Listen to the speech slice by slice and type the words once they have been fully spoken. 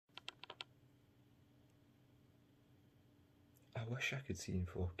wish I could see in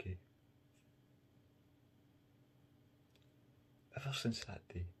 4K. Ever since that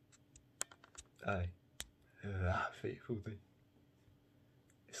day, aye, that fateful day,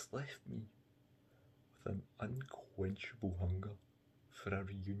 it's left me with an unquenchable hunger for a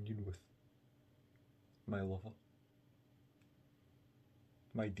reunion with my lover,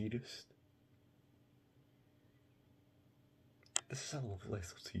 my dearest. This is a love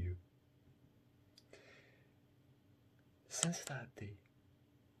letter to you. Since that day,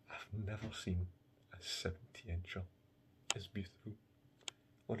 I've never seen a 70-incher as beautiful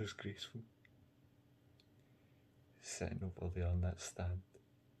or as graceful. Sitting over there on that stand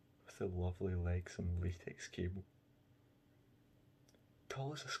with the lovely legs and latex cable.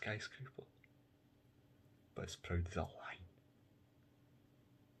 Tall as a skyscraper, but as proud as a lion.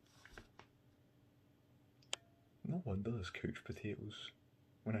 No wonder there's couch potatoes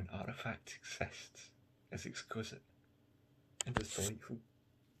when an artifact exists as exquisite and as delightful.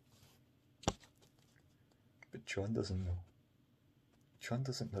 But John doesn't know. John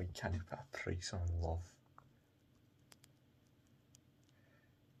doesn't know he can't put a price on love.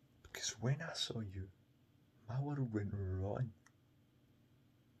 Because when I saw you, my world went rotten.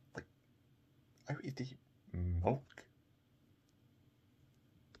 Like, out of date milk.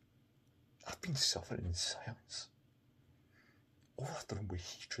 I've been suffering in silence, overthrown with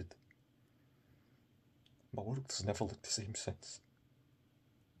hatred. My world has never looked the same since.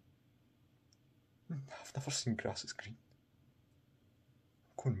 I've never seen grass as green.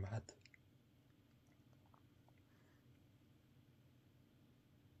 I'm going mad.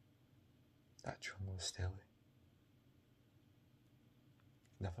 That John was Telly.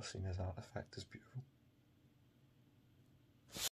 Never seen his artifact as beautiful.